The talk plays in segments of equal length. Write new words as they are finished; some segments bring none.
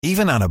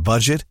Even on a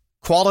budget,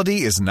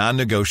 quality is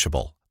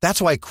non-negotiable.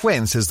 That's why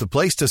Quince is the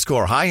place to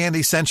score high-end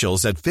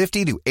essentials at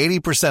 50 to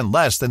 80%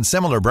 less than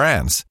similar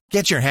brands.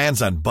 Get your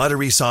hands on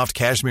buttery soft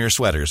cashmere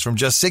sweaters from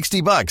just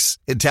 $60,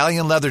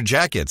 Italian leather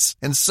jackets,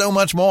 and so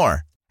much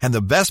more. And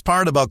the best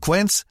part about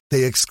Quince,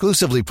 they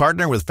exclusively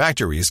partner with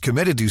factories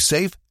committed to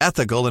safe,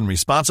 ethical, and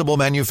responsible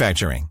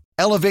manufacturing.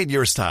 Elevate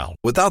your style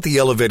without the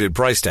elevated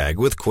price tag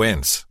with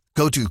Quince.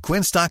 Go to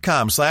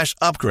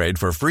quince.com/upgrade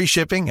for free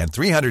shipping and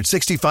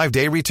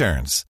 365-day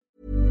returns.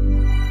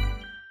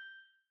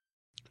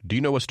 Do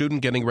you know a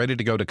student getting ready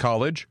to go to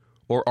college?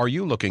 Or are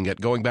you looking at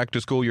going back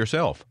to school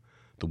yourself?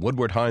 The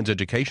Woodward Hines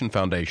Education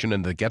Foundation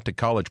and the Get to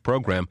College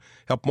program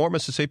help more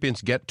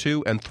Mississippians get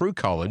to and through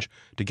college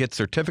to get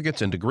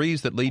certificates and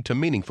degrees that lead to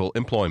meaningful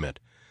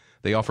employment.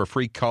 They offer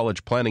free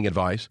college planning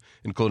advice,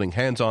 including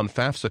hands-on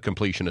FAFSA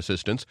completion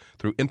assistance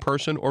through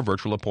in-person or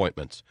virtual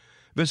appointments.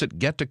 Visit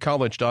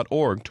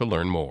gettocollege.org to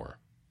learn more.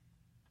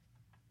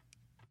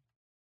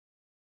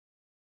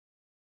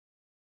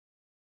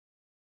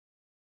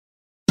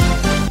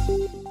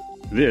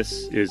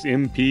 This is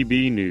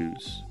MPB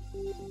News.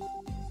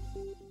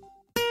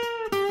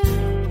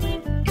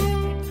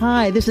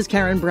 Hi, this is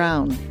Karen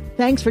Brown.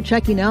 Thanks for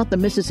checking out the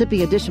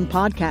Mississippi Edition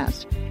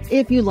podcast.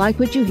 If you like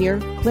what you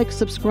hear, click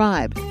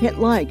subscribe, hit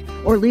like,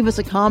 or leave us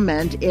a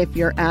comment if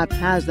your app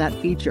has that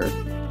feature.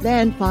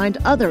 Then find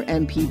other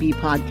MPB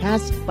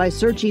podcasts by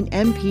searching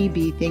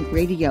MPB Think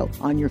Radio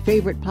on your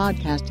favorite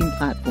podcasting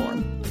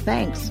platform.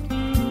 Thanks.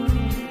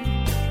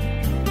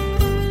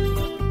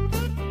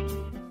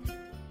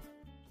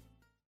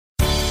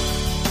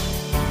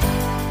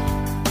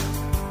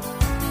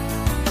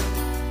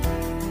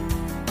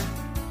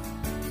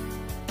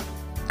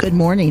 Good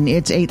morning.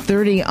 It's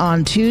 8:30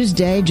 on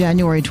Tuesday,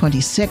 January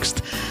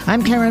 26th.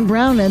 I'm Karen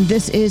Brown, and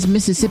this is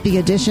Mississippi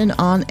Edition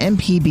on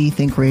MPB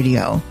Think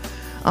Radio.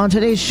 On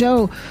today's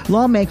show,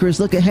 lawmakers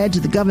look ahead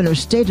to the governor's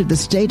State of the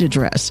State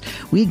address.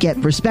 We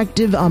get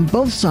perspective on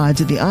both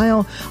sides of the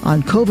aisle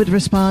on COVID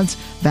response,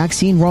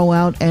 vaccine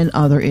rollout, and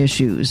other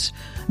issues.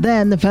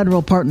 Then the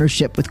federal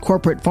partnership with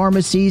corporate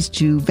pharmacies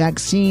to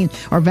vaccinate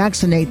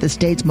the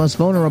state's most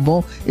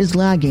vulnerable is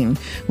lagging.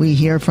 We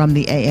hear from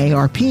the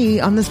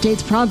AARP on the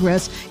state's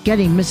progress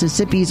getting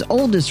Mississippi's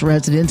oldest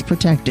residents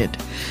protected.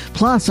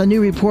 Plus, a new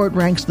report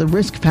ranks the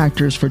risk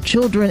factors for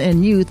children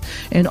and youth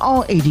in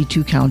all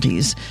 82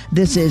 counties.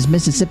 This is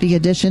Mississippi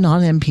Edition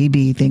on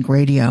MPB Think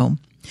Radio.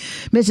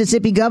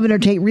 Mississippi Governor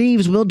Tate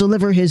Reeves will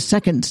deliver his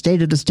second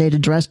State of the State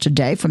address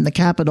today from the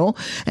Capitol,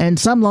 and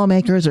some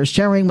lawmakers are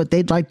sharing what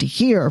they'd like to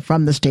hear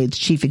from the state's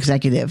chief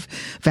executive.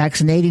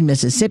 Vaccinating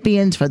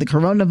Mississippians for the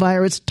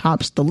coronavirus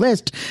tops the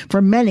list for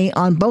many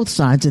on both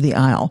sides of the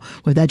aisle,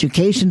 with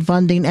education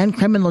funding and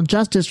criminal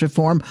justice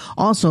reform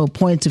also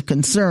points of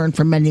concern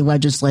for many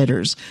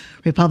legislators.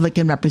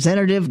 Republican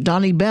Representative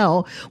Donnie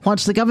Bell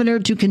wants the governor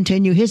to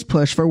continue his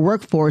push for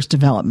workforce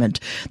development.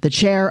 The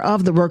chair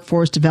of the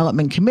Workforce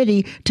Development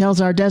Committee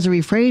tells our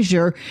Desiree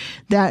Frazier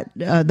that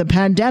the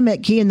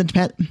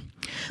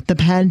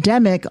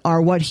pandemic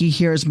are what he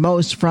hears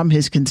most from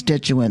his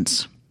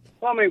constituents.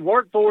 Well, I mean,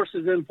 workforce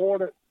is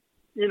important,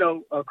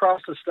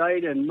 across the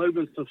state and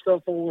moving some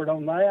stuff forward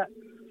on that.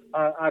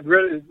 I'd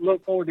really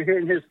look forward to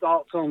hearing his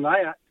thoughts on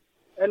that.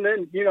 And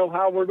then,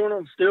 how we're going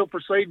to still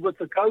proceed with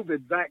the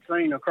COVID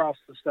vaccine across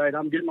the state.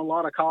 I'm getting a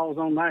lot of calls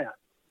on that.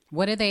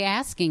 What are they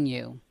asking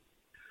you?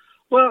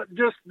 Well,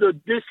 just the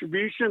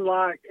distribution.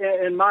 Like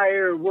in my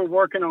area, we're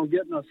working on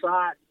getting a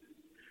site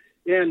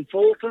in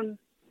Fulton,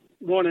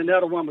 one in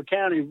Etowah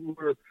County,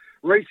 where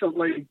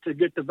recently to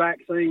get the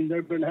vaccine,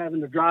 they've been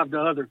having to drive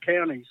to other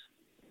counties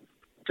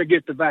to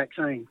get the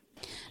vaccine.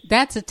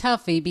 That's a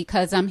toughie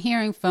because I'm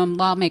hearing from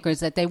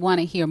lawmakers that they want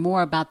to hear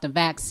more about the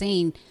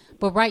vaccine.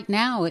 But right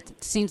now,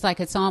 it seems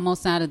like it's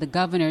almost out of the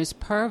governor's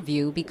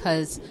purview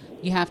because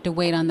you have to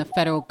wait on the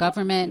federal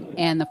government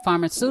and the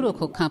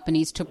pharmaceutical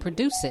companies to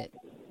produce it.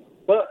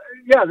 Well,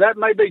 yeah, that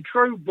may be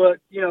true, but,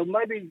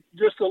 maybe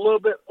just a little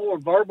bit more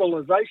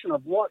verbalization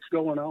of what's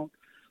going on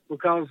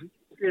because,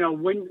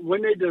 we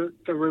need to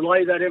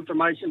relay that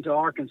information to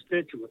our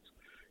constituents,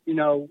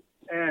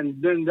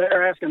 and then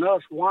they're asking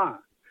us why.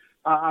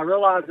 I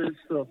realize it's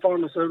the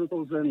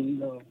pharmaceuticals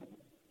and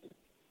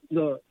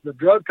the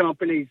drug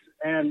companies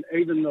and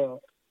even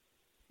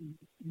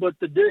but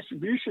the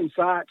distribution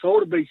sites ought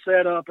to be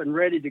set up and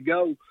ready to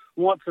go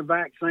once the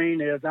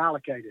vaccine is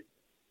allocated.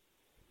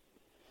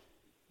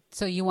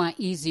 So you want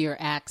easier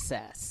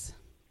access?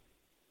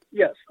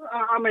 Yes.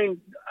 I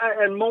mean,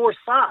 and more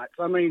sites.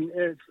 I mean,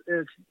 it's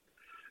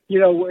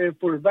if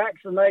we're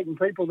vaccinating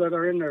people that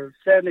are in their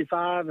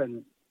 75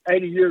 and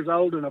 80 years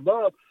old and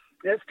above,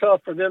 it's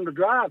tough for them to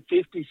drive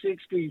 50,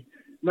 60,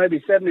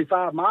 maybe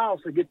 75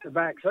 miles to get the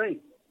vaccine.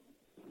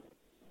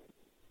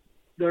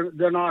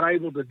 They're not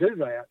able to do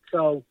that.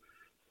 So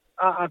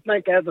I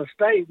think as a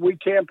state, we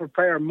can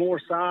prepare more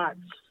sites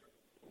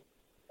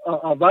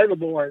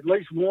available, or at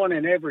least one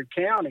in every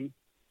county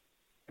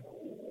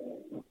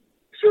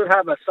should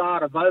have a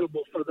site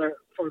available for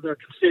their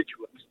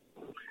constituents.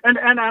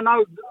 And I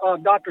know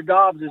Dr.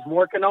 Dobbs is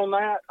working on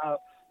that.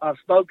 I've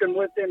spoken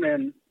with him,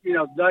 and,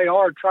 they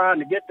are trying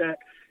to get that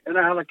and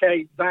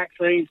allocate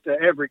vaccines to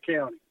every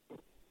county.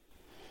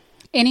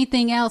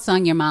 Anything else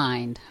on your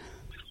mind?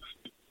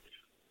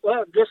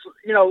 Well, just,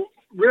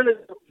 really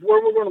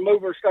where we're going to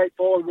move our state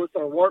forward with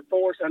our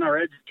workforce and our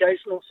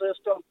educational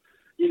system,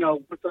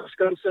 with the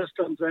school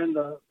systems and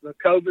the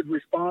COVID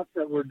response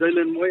that we're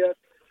dealing with,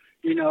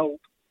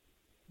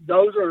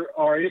 those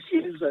are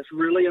issues that's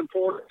really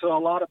important to a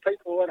lot of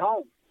people at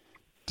home.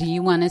 Do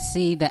you want to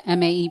see the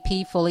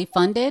MAEP fully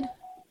funded?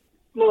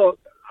 Look,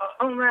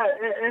 on that,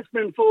 it's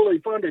been fully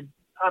funded,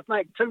 I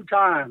think, 2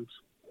 times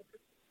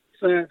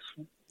since,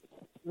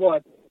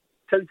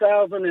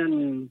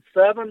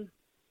 2007,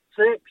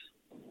 6,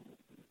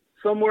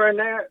 somewhere in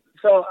there.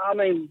 So, I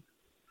mean,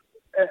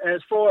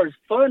 as far as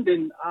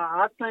funding,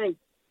 I think,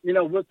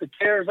 with the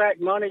CARES Act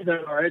money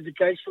that our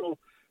educational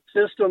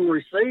system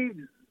received,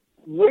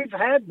 we've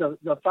had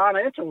the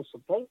financial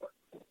support.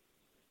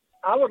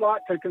 I would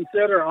like to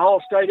consider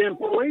all state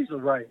employees a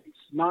raise,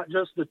 not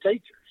just the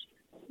teachers.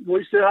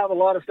 We still have a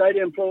lot of state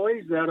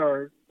employees that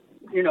are,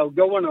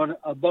 going on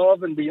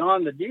above and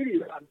beyond the duty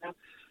right now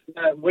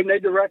that we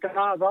need to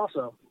recognize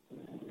also.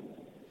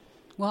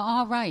 Well,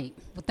 all right.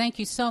 Well, thank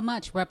you so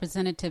much,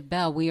 Representative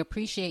Bell. We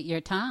appreciate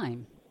your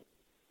time.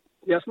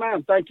 Yes,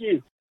 ma'am. Thank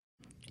you.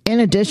 In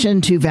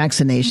addition to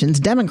vaccinations,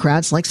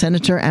 Democrats like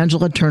Senator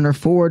Angela Turner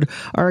Ford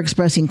are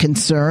expressing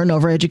concern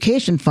over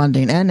education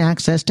funding and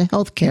access to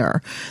health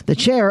care. The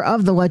chair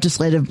of the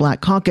Legislative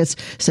Black Caucus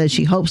says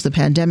she hopes the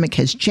pandemic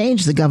has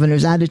changed the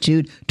governor's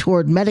attitude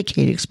toward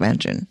Medicaid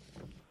expansion.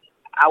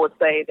 I would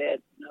say that,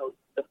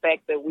 the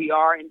fact that we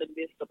are in the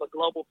midst of a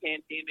global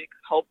pandemic,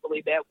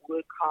 hopefully that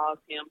would cause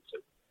him to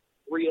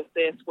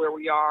reassess where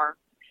we are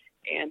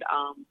and,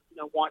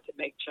 want to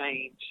make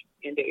change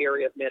in the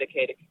area of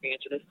Medicaid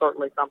expansion. It's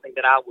certainly something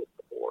that I would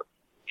support,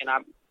 and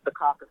the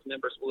caucus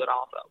members would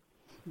also.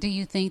 Do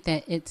you think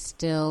that it's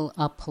still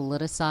a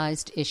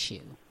politicized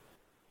issue?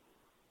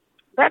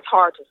 That's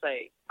hard to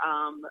say.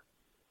 I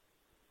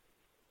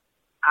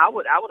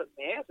would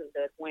imagine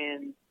that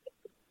when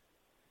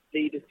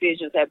the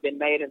decisions have been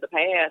made in the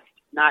past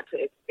not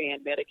to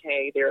expand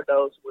Medicaid, there are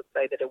those who would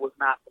say that it was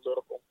not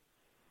political.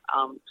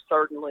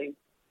 Certainly,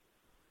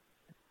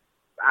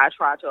 I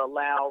try to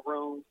allow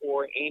room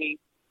for any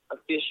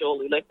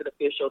elected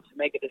official to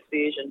make a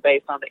decision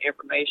based on the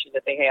information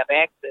that they have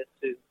access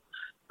to.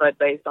 But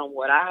based on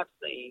what I've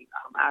seen,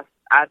 I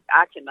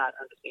cannot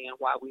understand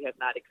why we have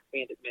not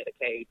expanded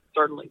Medicaid,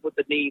 certainly with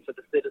the needs of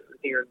the citizens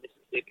here in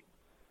Mississippi.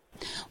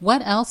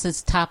 What else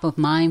is top of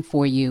mind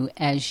for you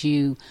as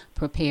you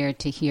prepare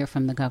to hear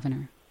from the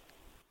governor?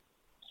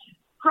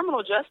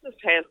 Criminal justice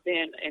has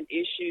been an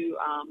issue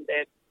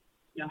that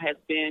has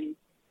been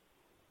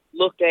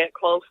looked at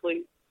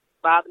closely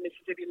by the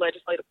Mississippi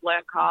Legislative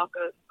Black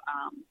Caucus.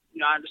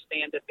 I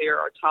understand that there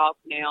are talks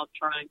now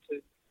trying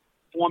to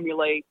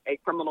formulate a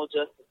criminal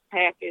justice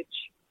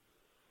package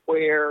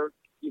where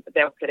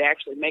that could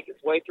actually make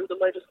its way through the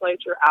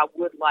legislature. I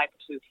would like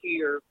to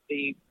hear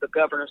the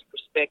governor's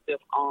perspective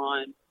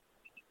on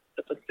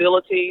the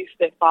facilities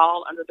that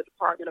fall under the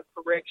Department of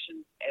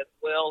Corrections, as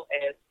well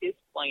as his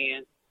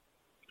plan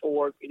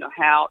for,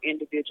 how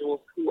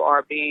individuals who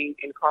are being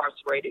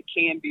incarcerated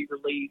can be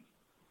released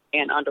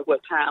and under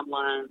what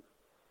timelines,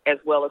 as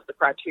well as the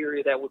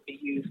criteria that would be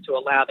used to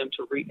allow them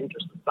to re-enter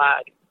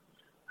society.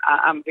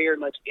 I'm very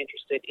much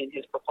interested in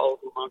his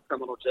proposal on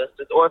criminal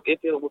justice, or if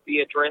it would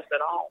be addressed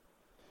at all.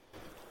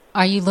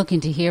 Are you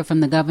looking to hear from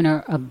the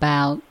governor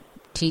about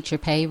teacher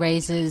pay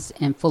raises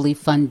and fully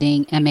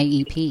funding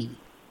MAEP?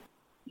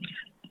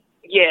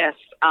 Yes.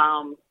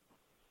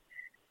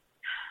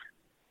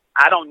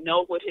 I don't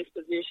know what his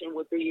position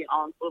would be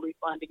on fully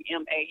funding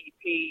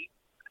MAEP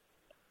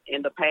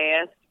in the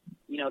past,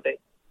 that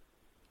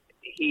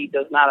he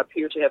does not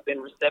appear to have been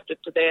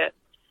receptive to that.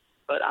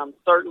 But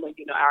certainly,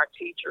 our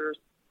teachers,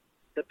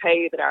 the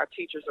pay that our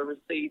teachers are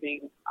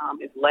receiving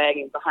is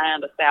lagging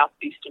behind the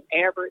Southeastern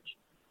average.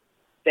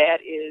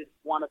 That is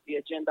one of the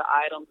agenda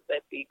items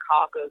that the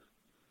caucus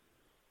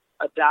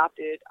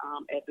adopted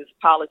as its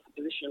policy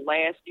position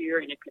last year,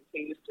 and it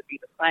continues to be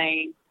the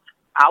same.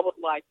 I would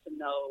like to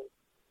know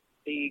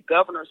the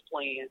governor's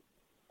plan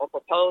or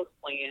proposed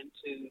plan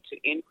to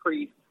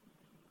increase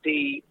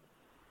the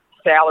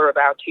salary of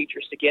our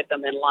teachers to get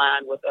them in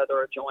line with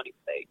other adjoining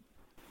states.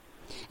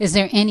 Is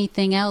there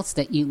anything else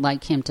that you'd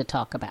like him to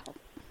talk about?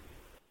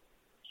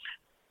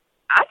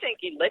 I think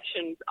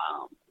election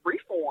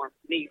reform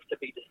needs to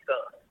be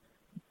discussed.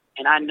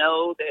 And I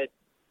know that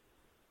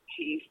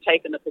he's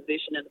taken a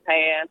position in the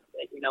past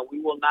that, we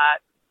will not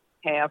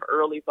have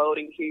early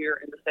voting here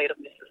in the state of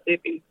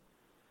Mississippi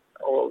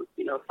or,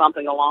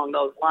 something along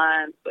those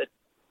lines. But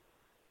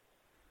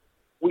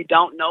we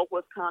don't know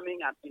what's coming.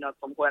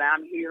 From what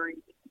I'm hearing,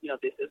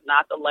 this is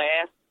not the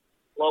last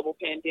global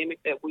pandemic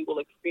that we will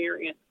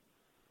experience.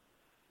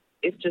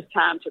 It's just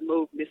time to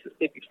move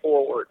Mississippi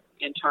forward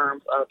in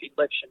terms of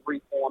election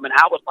reform. And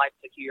I would like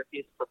to hear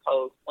his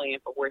proposed plan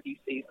for where he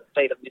sees the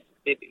state of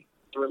Mississippi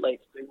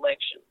relates to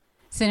elections.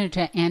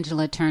 Senator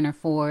Angela Turner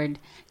Ford,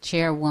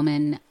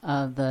 chairwoman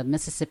of the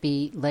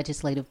Mississippi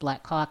Legislative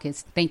Black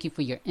Caucus, thank you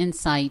for your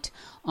insight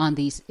on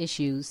these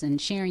issues and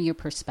sharing your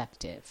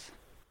perspective.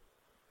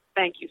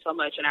 Thank you so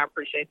much, and I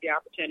appreciate the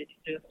opportunity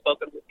to have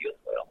spoken with you as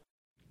well.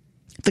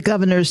 The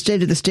governor's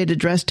State of the State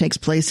address takes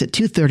place at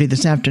 2:30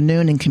 this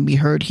afternoon and can be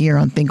heard here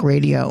on Think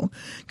Radio.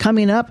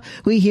 Coming up,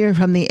 we hear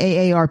from the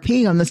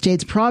AARP on the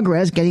state's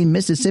progress getting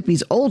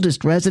Mississippi's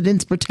oldest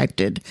residents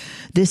protected.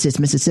 This is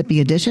Mississippi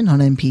Edition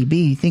on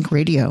MPB Think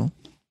Radio.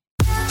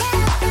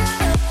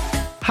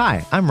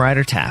 Hi, I'm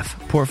Ryder Taff,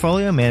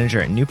 Portfolio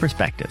Manager at New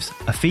Perspectives,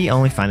 a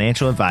fee-only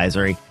financial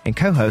advisory and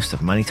co-host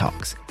of Money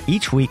Talks.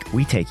 Each week,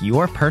 we take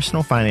your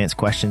personal finance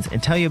questions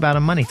and tell you about a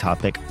money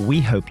topic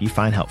we hope you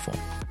find helpful.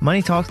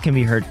 Money Talks can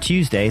be heard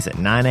Tuesdays at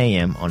 9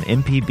 a.m. on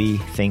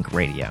MPB Think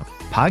Radio.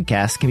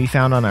 Podcasts can be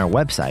found on our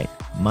website,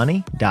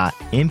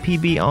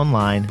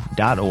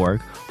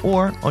 money.mpbonline.org,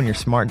 or on your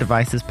smart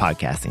device's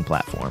podcasting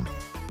platform.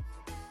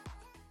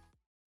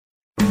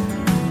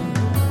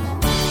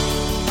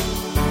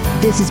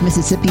 This is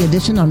Mississippi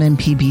Edition on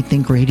MPB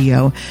Think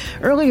Radio.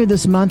 Earlier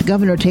this month,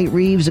 Governor Tate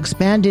Reeves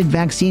expanded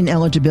vaccine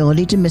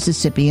eligibility to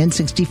Mississippians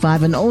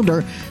 65 and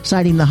older,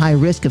 citing the high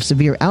risk of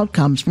severe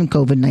outcomes from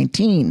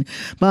COVID-19.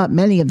 But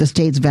many of the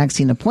state's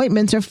vaccine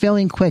appointments are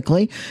filling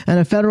quickly, and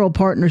a federal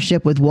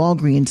partnership with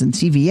Walgreens and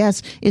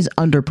CVS is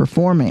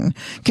underperforming.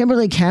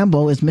 Kimberly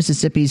Campbell is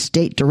Mississippi's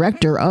state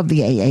director of the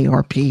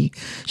AARP.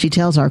 She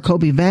tells our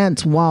Kobe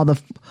Vance while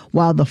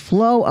the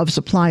flow of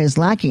supply is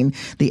lacking,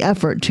 the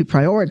effort to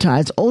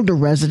prioritize older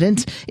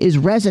residents is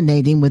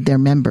resonating with their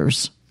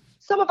members.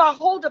 Some of our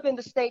holdup in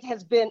the state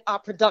has been our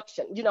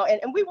production,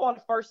 and we want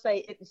to first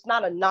say it's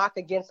not a knock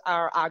against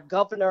our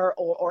governor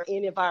or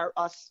any of our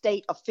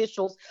state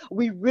officials.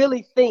 We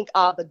really think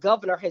the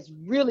governor has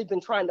really been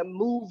trying to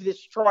move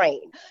this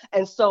train.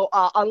 And so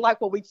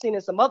unlike what we've seen in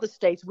some other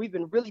states, we've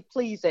been really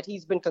pleased that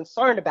he's been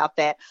concerned about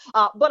that.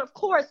 But of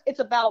course, it's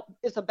about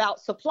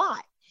supply.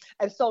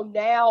 And so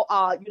now,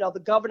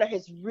 the governor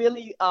has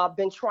really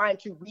been trying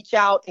to reach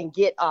out and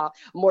get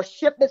more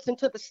shipments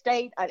into the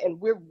state,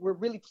 and we're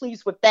really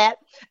pleased with that.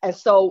 And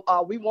so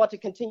we want to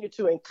continue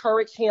to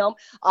encourage him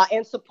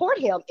and support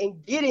him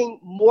in getting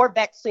more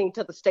vaccine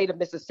to the state of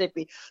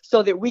Mississippi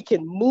so that we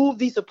can move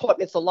these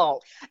appointments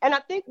along. And I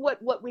think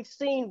what we've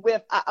seen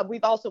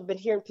we've also been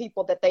hearing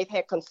people that they've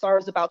had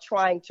concerns about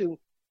trying to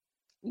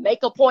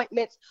make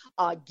appointments,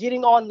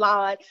 getting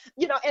online,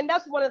 and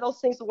that's one of those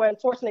things where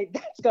unfortunately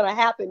that's going to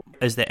happen.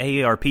 Is the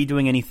AARP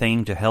doing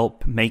anything to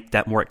help make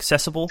that more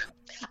accessible?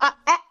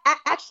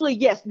 Actually,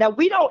 yes. Now,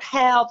 we don't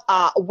have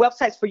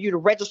websites for you to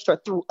register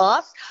through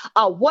us.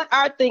 What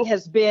our thing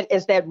has been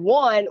is that,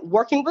 one,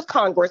 working with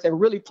Congress and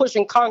really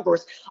pushing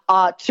Congress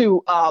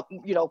to,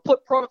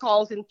 put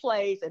protocols in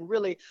place and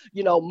really,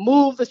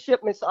 move the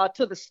shipments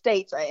to the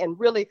states and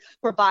really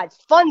provide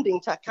funding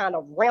to kind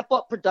of ramp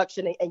up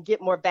production and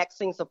get more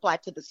vaccine supply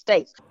to the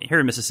states. Here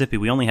in Mississippi,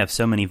 we only have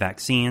so many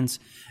vaccines.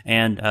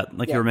 And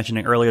you were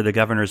mentioning earlier, the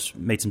governor's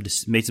made some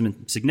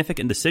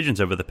significant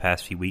decisions over the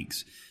past few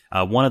weeks.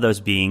 One of those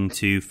being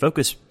to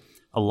focus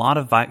a lot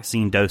of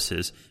vaccine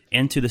doses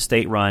into the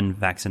state-run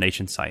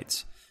vaccination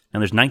sites. Now,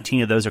 there's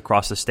 19 of those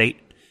across the state,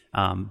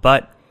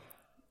 but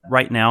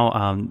right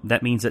now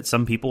that means that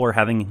some people are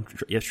having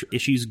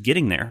issues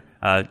getting there,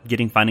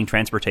 finding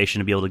transportation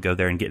to be able to go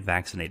there and get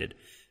vaccinated.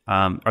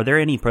 Are there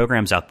any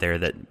programs out there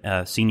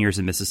that seniors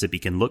in Mississippi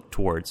can look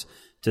towards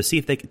to see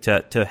if they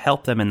to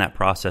help them in that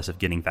process of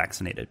getting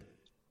vaccinated?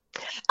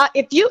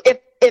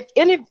 If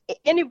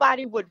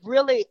anybody would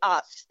really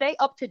stay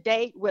up to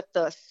date with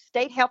the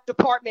State Health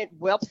Department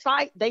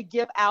website, they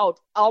give out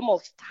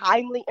almost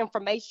timely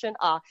information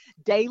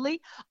daily.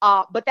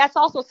 But that's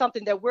also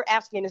something that we're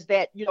asking is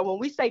that, when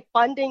we say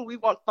funding, we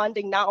want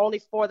funding not only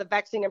for the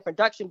vaccine and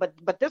production,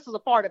 but this is a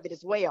part of it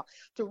as well,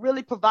 to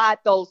really provide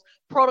those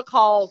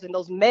protocols and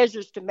those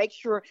measures to make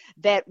sure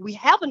that we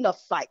have enough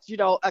sites.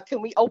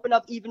 Can we open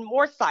up even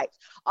more sites?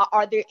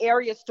 Are there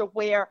areas to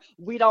where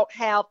we don't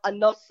have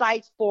enough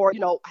sites for,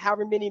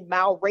 however many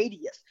mile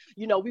radius?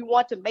 We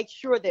want to make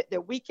sure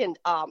that we can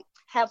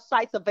have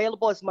sites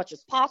available as much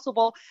as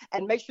possible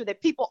and make sure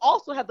that people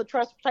also have the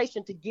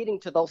transportation to getting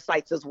to those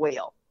sites as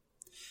well.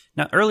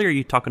 Now, earlier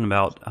you talking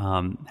about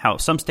how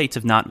some states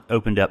have not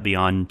opened up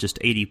beyond just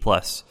 80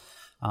 plus.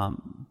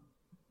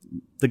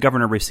 The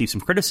governor received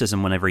some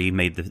criticism whenever he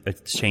made the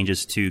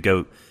changes to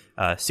go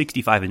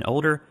 65 and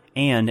older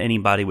and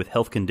anybody with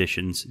health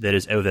conditions that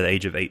is over the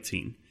age of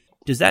 18.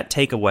 Does that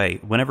take away,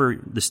 whenever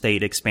the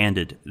state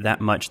expanded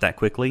that much that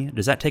quickly,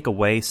 does that take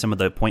away some of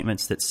the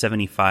appointments that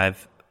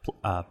 75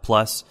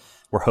 plus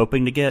were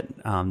hoping to get?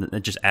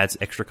 That just adds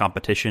extra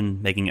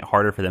competition, making it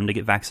harder for them to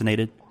get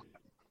vaccinated?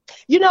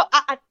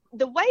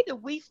 the way that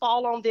we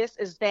fall on this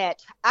is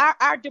that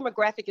our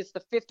demographic is the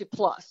 50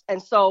 plus.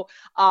 And so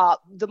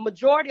the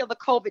majority of the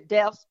COVID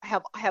deaths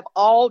have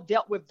all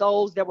dealt with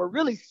those that were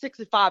really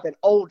 65 and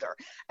older.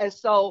 And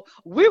so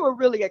we were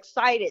really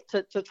excited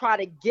to try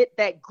to get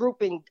that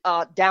grouping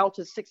down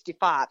to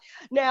 65.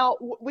 Now,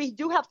 we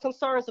do have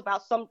concerns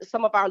about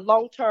some of our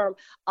long-term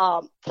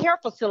care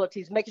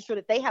facilities, making sure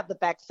that they have the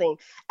vaccine.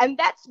 And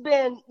that's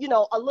been,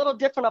 a little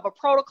different of a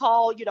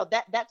protocol.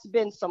 That's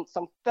been some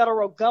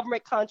federal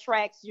government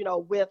contracts,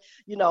 with,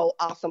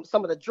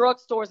 some of the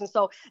drugstores. And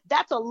so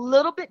that's a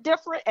little bit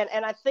different.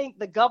 And I think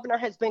the governor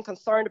has been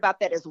concerned about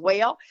that as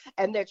well.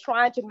 And they're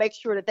trying to make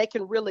sure that they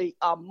can really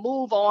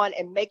move on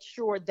and make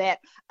sure that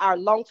our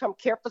long-term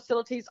care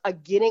facilities are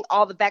getting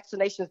all the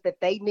vaccinations that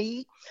they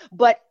need.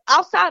 But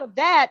outside of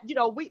that,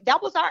 that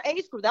was our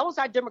age group, that was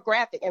our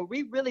demographic. And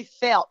we really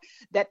felt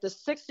that the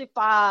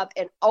 65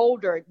 and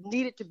older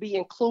needed to be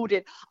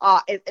included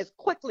as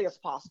quickly as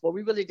possible.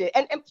 We really did.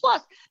 And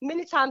plus,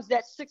 many times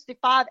that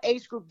 65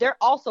 age group, they're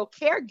also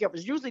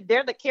caregivers. Usually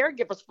they're the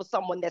caregivers for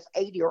someone that's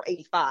 80 or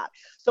 85.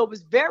 So it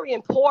was very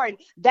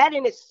important. That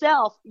in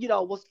itself,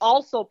 was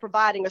also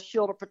providing a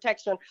shield of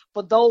protection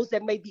for those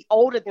that may be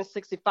older than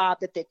 65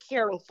 that they're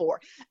caring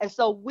for. And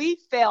so we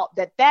felt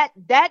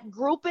that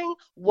grouping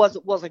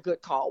was a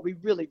good call. We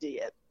really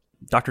did.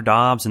 Dr.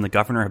 Dobbs and the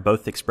governor have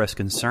both expressed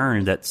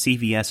concern that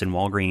CVS and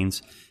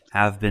Walgreens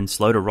have been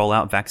slow to roll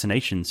out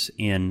vaccinations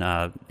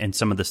in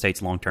some of the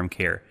state's long-term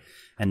care.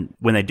 And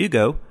when they do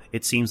go,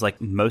 it seems like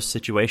most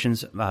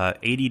situations,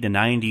 80 to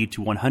 90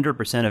 to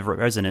 100% of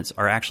residents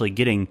are actually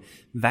getting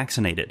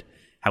vaccinated.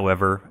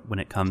 However, when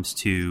it comes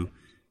to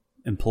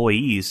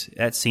employees,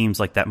 it seems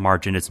like that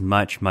margin is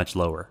much, much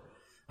lower.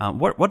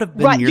 What have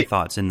been your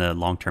thoughts in the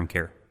long-term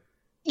care?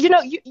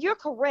 You're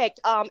correct.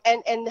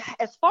 And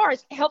as far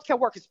as healthcare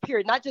workers,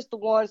 period, not just the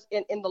ones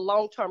in the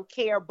long-term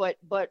care, but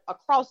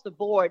across the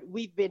board,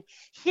 we've been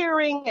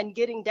hearing and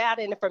getting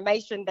data and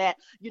information that,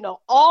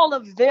 all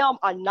of them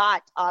are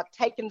not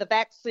taking the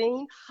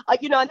vaccine.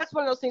 And that's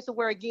one of those things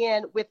where,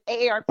 again, with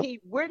AARP,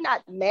 we're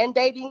not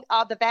mandating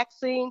the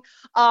vaccine,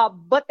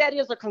 but that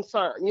is a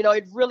concern.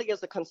 It really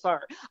is a concern.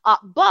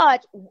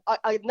 But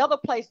another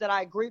place that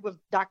I agree with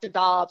Dr.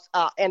 Dobbs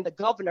and the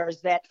governor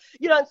is that,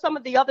 in some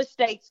of the other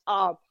states,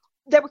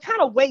 they were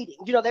kind of waiting.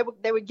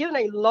 They were giving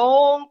a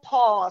long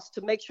pause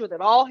to make sure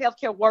that all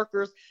healthcare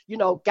workers,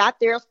 got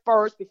theirs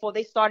first before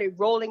they started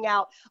rolling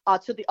out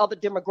to the other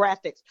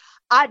demographics.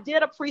 I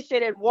did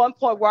appreciate at one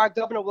point where our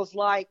governor was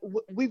like,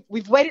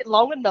 we've waited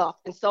long enough.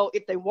 And so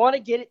if they want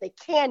to get it, they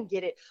can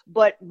get it.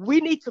 But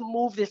we need to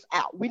move this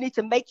out. We need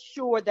to make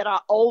sure that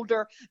our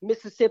older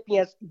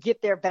Mississippians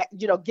get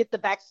get the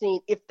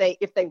vaccine if they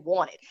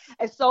want it.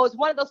 And so it's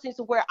one of those things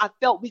where I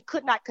felt we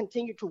could not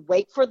continue to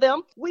wait for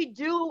them. We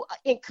do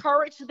encourage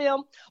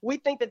them. We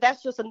think that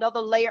that's just another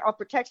layer of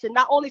protection,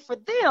 not only for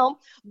them,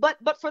 but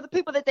for the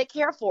people that they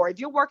care for. If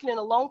you're working in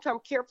a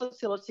long-term care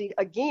facility,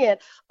 again,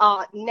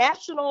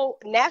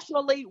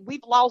 nationally,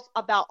 we've lost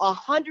about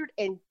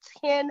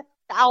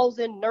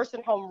 110,000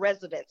 nursing home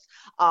residents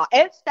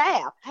and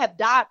staff have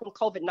died from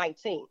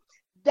COVID-19.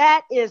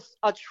 That is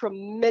a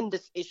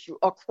tremendous issue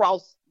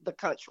across the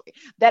country.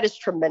 That is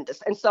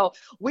tremendous. And so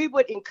we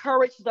would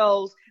encourage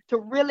those to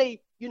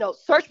really,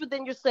 search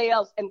within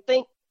yourselves and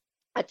think,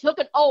 I took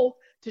an oath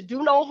to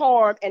do no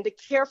harm and to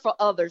care for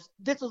others.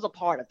 This is a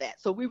part of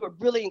that. So we would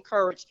really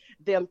encourage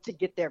them to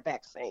get their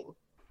vaccine.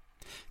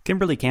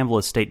 Kimberly Campbell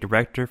is State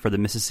Director for the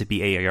Mississippi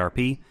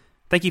AARP.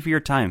 Thank you for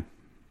your time.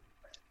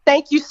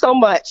 Thank you so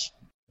much.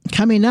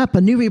 Coming up,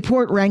 a new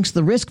report ranks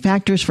the risk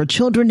factors for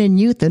children and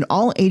youth in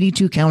all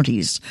 82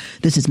 counties.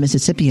 This is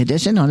Mississippi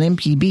Edition on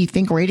MPB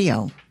Think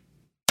Radio.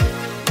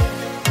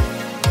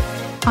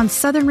 On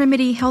Southern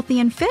Remedy Healthy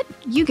and Fit,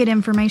 you get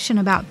information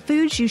about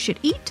foods you should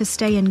eat to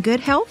stay in good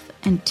health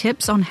and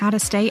tips on how to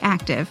stay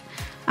active.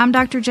 I'm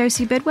Dr.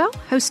 Josie Bidwell,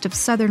 host of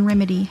Southern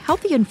Remedy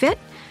Healthy and Fit,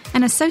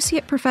 and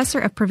Associate Professor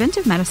of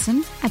Preventive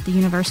Medicine at the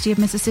University of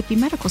Mississippi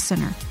Medical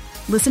Center.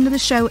 Listen to the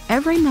show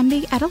every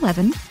Monday at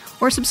 11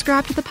 or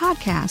subscribe to the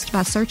podcast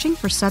by searching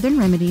for Southern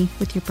Remedy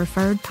with your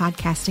preferred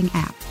podcasting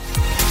app.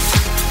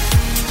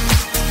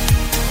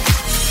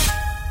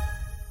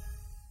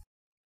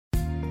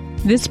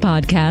 This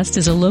podcast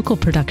is a local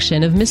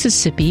production of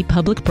Mississippi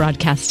Public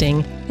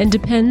Broadcasting and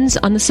depends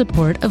on the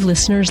support of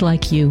listeners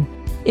like you.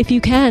 If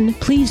you can,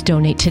 please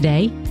donate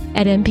today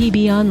at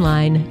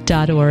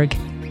mpbonline.org.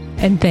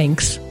 And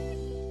thanks.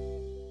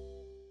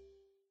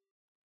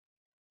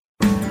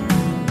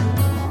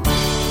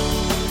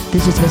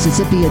 This is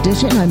Mississippi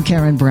Edition. I'm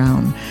Karen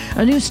Brown.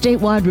 A new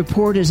statewide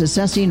report is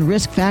assessing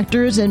risk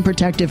factors and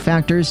protective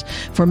factors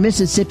for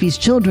Mississippi's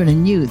children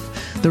and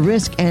youth. The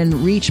Risk and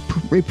Reach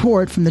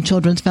report from the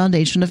Children's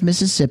Foundation of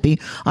Mississippi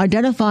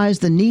identifies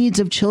the needs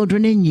of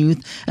children and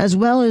youth as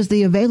well as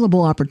the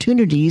available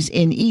opportunities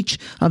in each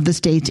of the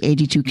state's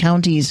 82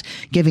 counties,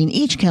 giving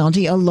each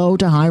county a low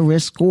to high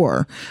risk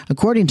score.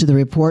 According to the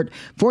report,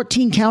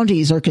 14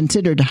 counties are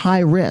considered high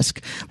risk.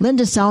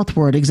 Linda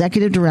Southward,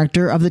 Executive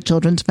Director of the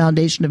Children's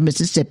Foundation of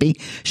Mississippi,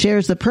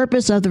 shares the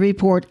purpose of the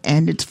report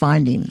and its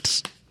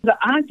findings. The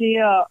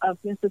idea of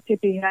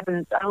Mississippi having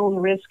its own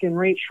risk and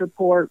reach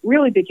report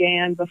really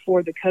began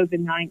before the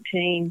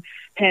COVID-19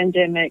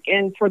 pandemic,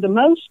 and for the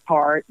most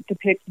part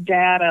depicts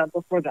data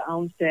before the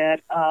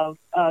onset of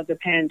the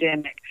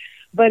pandemic.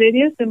 But it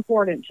is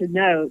important to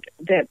note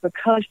that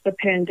because the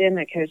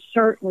pandemic has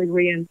certainly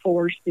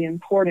reinforced the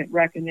important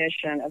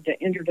recognition of the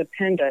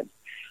interdependence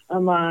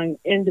among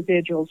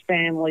individuals,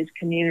 families,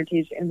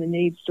 communities, and the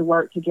needs to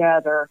work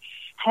together,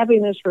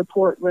 having this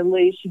report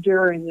released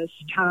during this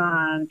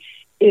time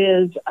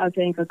is, I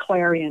think, a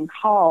clarion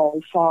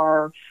call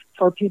for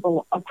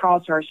people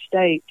across our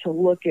state to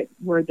look at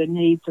where the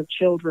needs of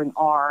children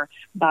are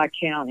by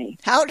county.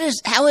 How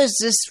is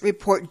this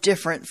report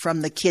different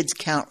from the Kids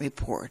Count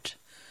report?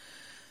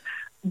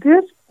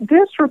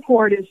 This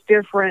report is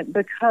different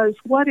because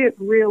what it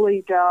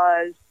really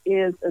does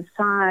is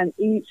assign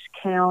each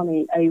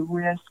county a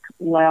risk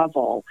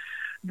level.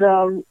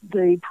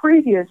 The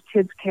previous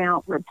Kids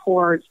Count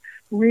reports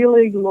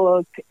really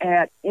looked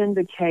at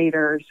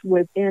indicators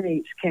within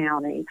each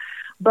county.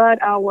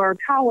 But our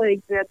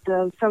colleagues at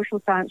the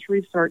Social Science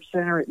Research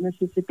Center at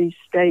Mississippi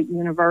State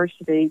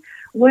University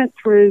went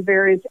through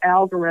various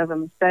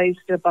algorithms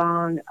based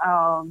upon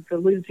the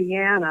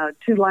Louisiana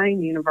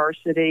Tulane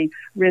University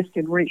Risk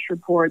and Reach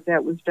report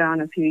that was done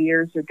a few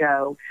years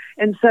ago.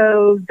 And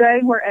so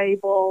they were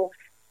able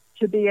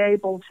to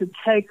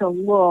take a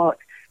look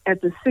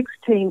at the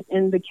 16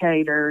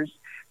 indicators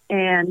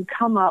and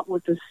come up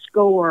with a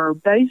score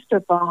based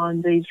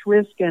upon these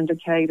risk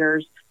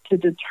indicators to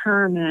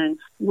determine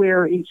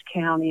where each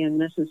county in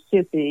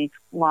Mississippi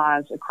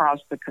lies across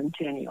the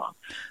continuum.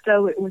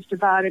 So it was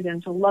divided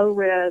into low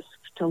risk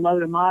to low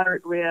to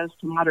moderate risk,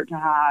 to moderate to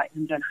high,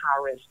 and then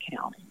high risk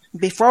counties.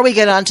 Before we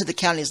get on to the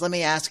counties, let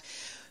me ask,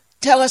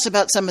 tell us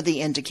about some of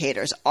the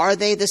indicators. Are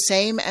they the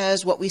same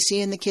as what we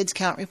see in the Kids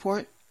Count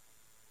report?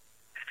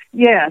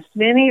 Yes,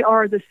 many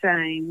are the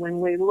same. When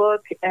we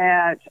look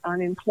at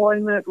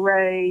unemployment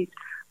rate,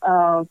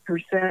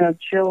 percent of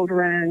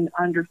children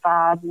under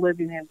 5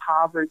 living in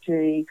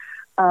poverty,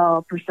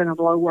 percent of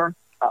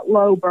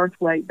low birth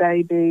weight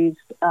babies,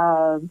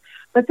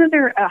 but then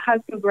there are high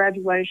school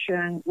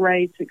graduation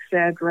rates,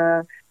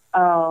 etc.,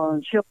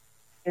 children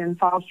in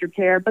foster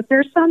care, but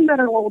there's some that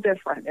are a little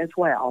different as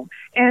well.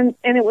 And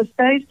it was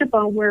based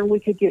upon where we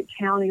could get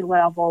county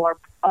level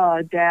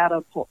or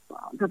data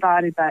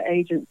provided by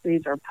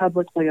agencies or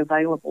publicly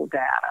available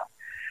data,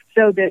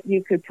 so that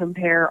you could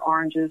compare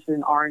oranges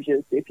and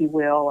oranges, if you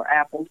will, or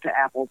apples to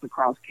apples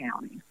across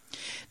counties.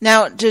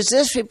 Now, does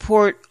this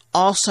report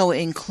also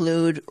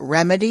include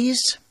remedies?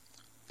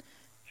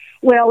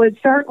 Well, it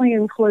certainly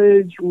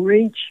includes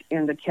reach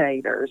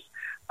indicators,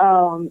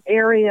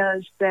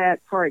 areas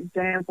that, for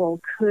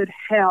example, could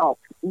help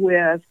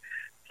with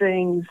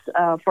things,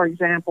 for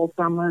example,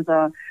 some of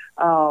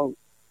the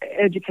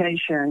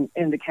education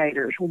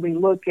indicators. When we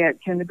look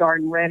at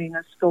kindergarten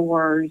readiness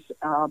scores,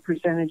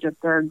 percentage of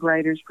third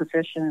graders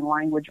proficient in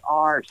language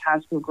arts, high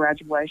school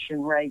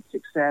graduation rates,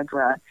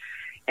 etc.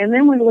 And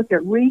then we look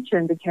at reach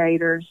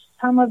indicators,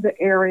 some of the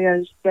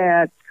areas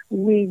that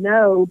we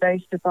know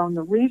based upon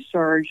the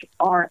research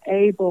are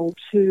able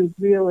to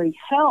really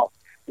help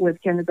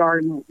with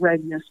kindergarten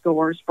readiness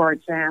scores, for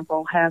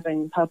example,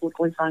 having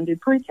publicly funded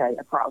pre-K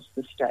across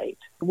the state.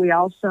 We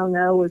also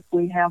know if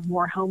we have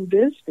more home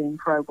visiting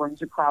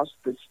programs across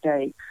the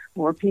state,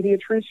 more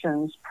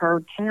pediatricians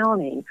per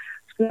county,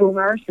 school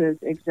nurses,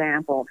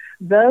 example.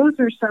 Those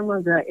are some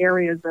of the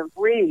areas of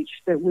reach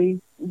that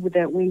we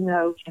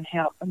know can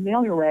help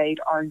ameliorate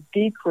or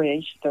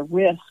decrease the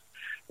risk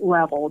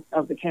levels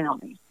of the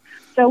county.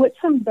 So it's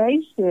some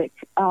basic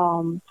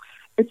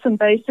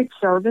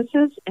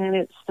services, and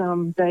it's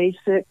some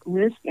basic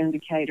risk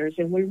indicators.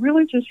 And we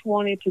really just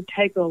wanted to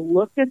take a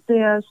look at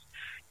this,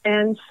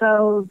 and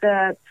so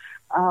that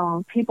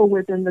people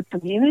within the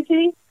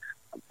community,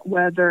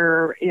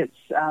 whether it's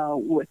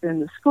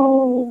within the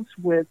schools,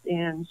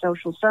 within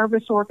social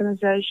service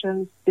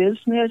organizations,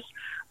 business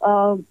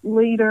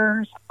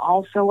leaders,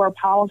 also our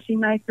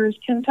policymakers,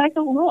 can take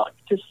a look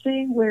to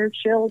see where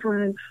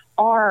children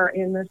are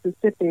in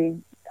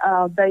Mississippi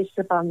based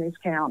upon these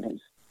counties.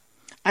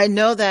 I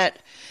know that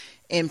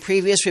in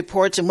previous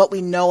reports and what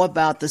we know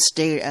about the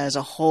state as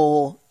a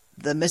whole,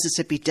 the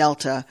Mississippi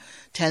Delta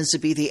tends to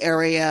be the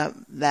area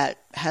that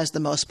has the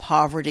most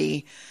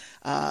poverty,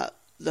 the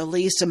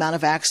least amount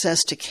of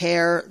access to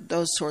care,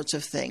 those sorts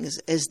of things.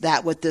 Is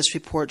that what this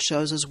report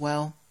shows as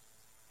well?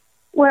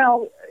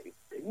 Well,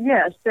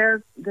 yes,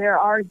 there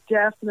are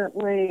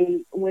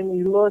definitely, when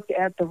you look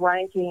at the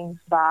rankings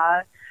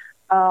by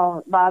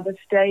the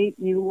state,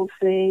 you will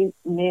see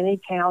many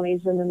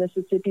counties in the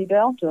Mississippi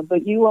Delta,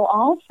 but you will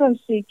also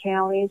see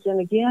counties, and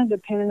again,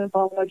 depending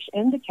upon which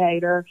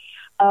indicator,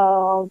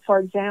 for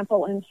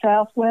example, in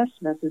southwest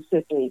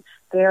Mississippi,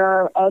 there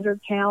are other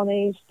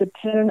counties,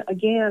 depending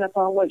again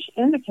upon which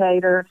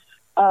indicator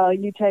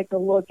you take a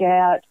look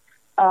at.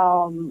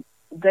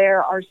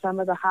 There are some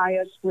of the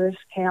highest risk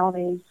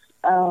counties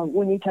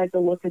when you take a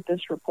look at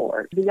this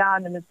report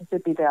beyond the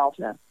Mississippi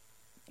Delta.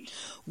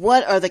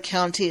 What are the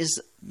counties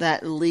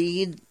that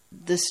lead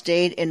the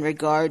state in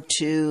regard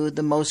to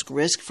the most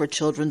risk for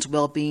children's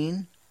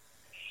well-being?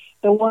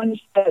 The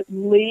ones that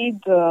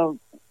lead the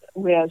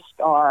risk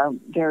are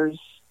there's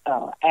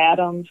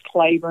Adams,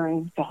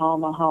 Claiborne,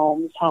 Kahoma,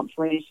 Holmes,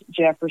 Humphreys,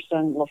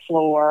 Jefferson,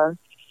 LaFleur,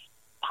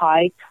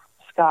 Pike,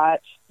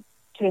 Scott,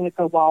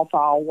 Tunica,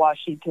 Walthall,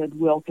 Washington,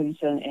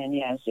 Wilkinson, and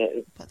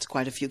Yazoo. That's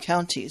quite a few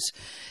counties.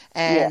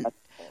 And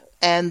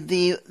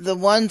the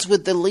ones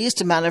with the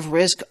least amount of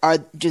risk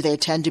do they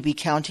tend to be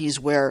counties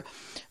where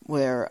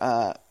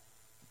the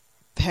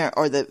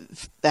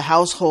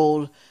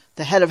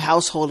head of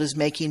household is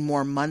making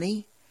more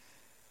money?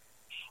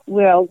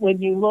 Well,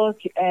 when you look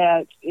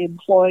at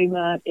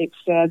employment, et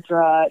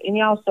cetera, and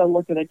you also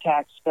look at a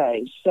tax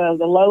base. So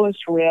the lowest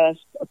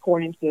risk,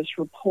 according to this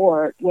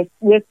report,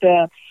 with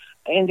the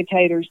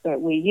indicators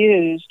that we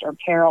used are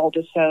Carroll,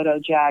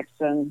 DeSoto,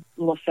 Jackson,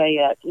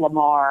 Lafayette,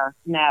 Lamar,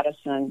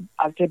 Madison,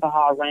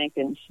 Oktibbeha,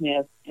 Rankin,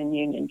 Smith, and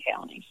Union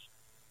counties.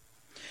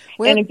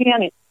 And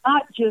again, it's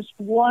not just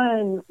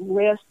one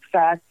risk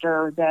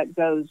factor that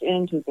goes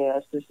into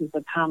this. This is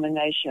a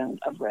combination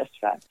of risk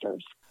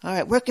factors. All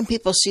right. Where can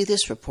people see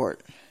this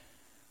report?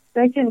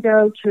 They can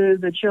go to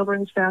the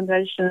Children's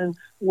Foundation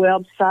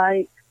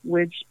website,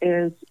 which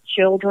is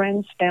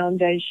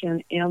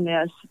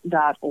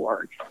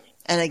childrensfoundationms.org.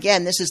 And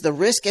again, this is the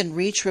Risk and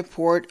Reach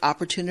Report,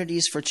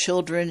 Opportunities for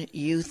Children,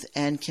 Youth,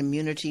 and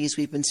Communities.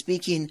 We've been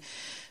speaking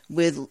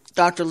with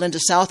Dr. Linda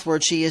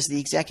Southward. She is the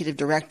Executive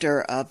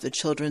Director of the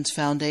Children's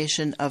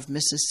Foundation of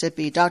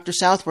Mississippi. Dr.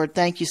 Southward,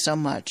 thank you so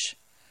much.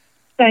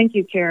 Thank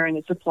you, Karen.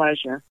 It's a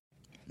pleasure.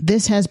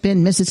 This has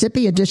been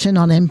Mississippi Edition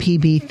on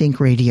MPB Think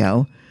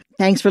Radio.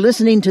 Thanks for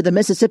listening to the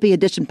Mississippi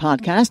Edition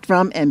podcast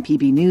from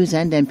MPB News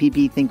and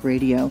MPB Think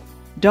Radio.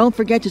 Don't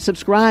forget to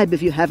subscribe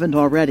if you haven't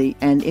already,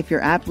 and if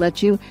your app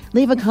lets you,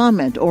 leave a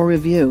comment or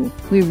review.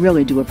 We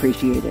really do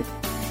appreciate it.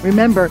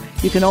 Remember,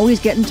 you can always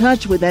get in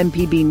touch with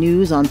MPB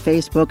News on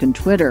Facebook and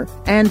Twitter,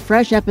 and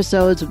fresh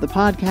episodes of the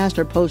podcast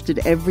are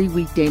posted every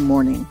weekday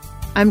morning.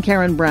 I'm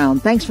Karen Brown.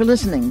 Thanks for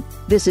listening.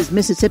 This is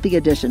Mississippi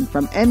Edition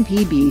from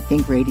MPB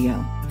Think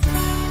Radio.